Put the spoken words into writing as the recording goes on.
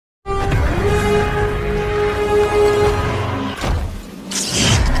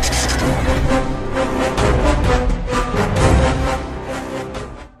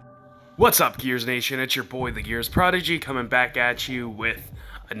What's up, Gears Nation? It's your boy, TheGearsProdigy, coming back at you with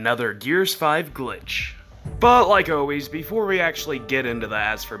another Gears 5 glitch. But like always, before we actually get into the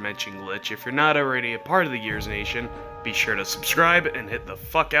as-aforementioned glitch, if you're not already a part of the Gears Nation, be sure to subscribe and hit the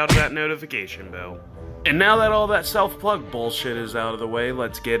fuck out of that notification bell. And now that all that self-plug bullshit is out of the way,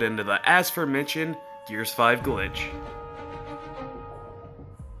 let's get into the as-aforementioned Gears 5 glitch.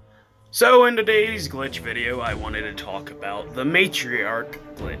 So in today's glitch video, I wanted to talk about the Matriarch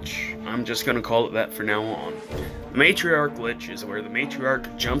glitch. I'm just gonna call it that for now on. The Matriarch glitch is where the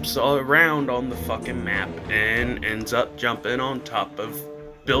Matriarch jumps around on the fucking map and ends up jumping on top of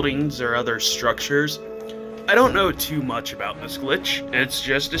buildings or other structures. I don't know too much about this glitch. It's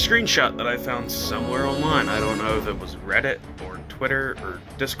just a screenshot that I found somewhere online. I don't know if it was Reddit or Twitter or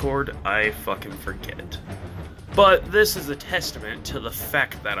Discord. I fucking forget. But this is a testament to the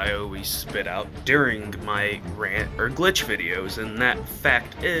fact that I always spit out during my rant or glitch videos, and that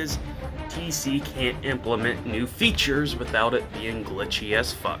fact is TC can't implement new features without it being glitchy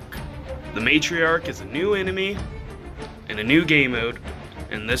as fuck. The Matriarch is a new enemy in a new game mode,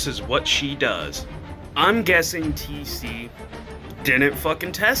 and this is what she does. I'm guessing TC didn't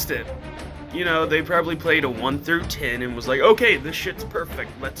fucking test it. You know, they probably played a 1 through 10 and was like, okay, this shit's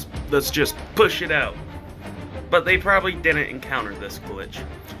perfect, let's just push it out. But they probably didn't encounter this glitch.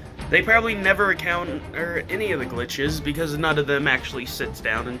 They probably never encounter any of the glitches because none of them actually sits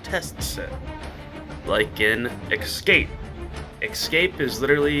down and tests it. Like in Escape. Escape is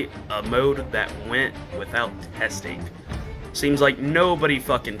literally a mode that went without testing. Seems like nobody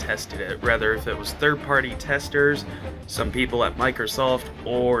fucking tested it, rather if it was third-party testers, some people at Microsoft,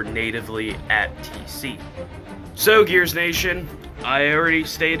 or natively at TC. So Gears Nation, I already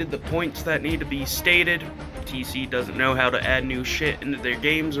stated the points that need to be stated. TC doesn't know how to add new shit into their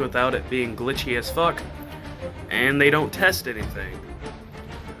games without it being glitchy as fuck, and they don't test anything.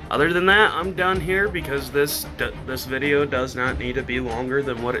 Other than that, I'm done here because this video does not need to be longer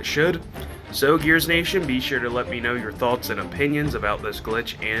than what it should. So Gears Nation, be sure to let me know your thoughts and opinions about this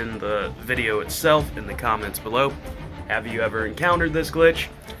glitch and the video itself in the comments below. Have you ever encountered this glitch?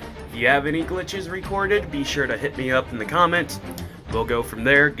 If you have any glitches recorded, be sure to hit me up in the comments. We'll go from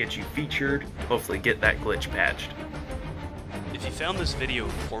there, get you featured, hopefully get that glitch patched. If you found this video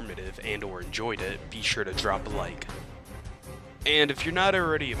informative and or enjoyed it, be sure to drop a like. And if you're not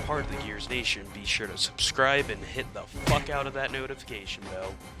already a part of the Gears Nation, be sure to subscribe and hit the fuck out of that notification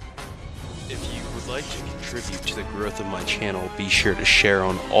bell. If you would like to contribute to the growth of my channel, be sure to share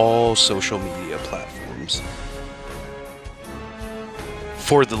on all social media platforms.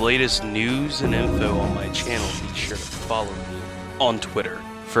 For the latest news and info on my channel, be sure to follow me on Twitter.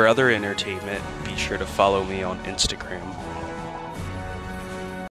 For other entertainment, be sure to follow me on Instagram.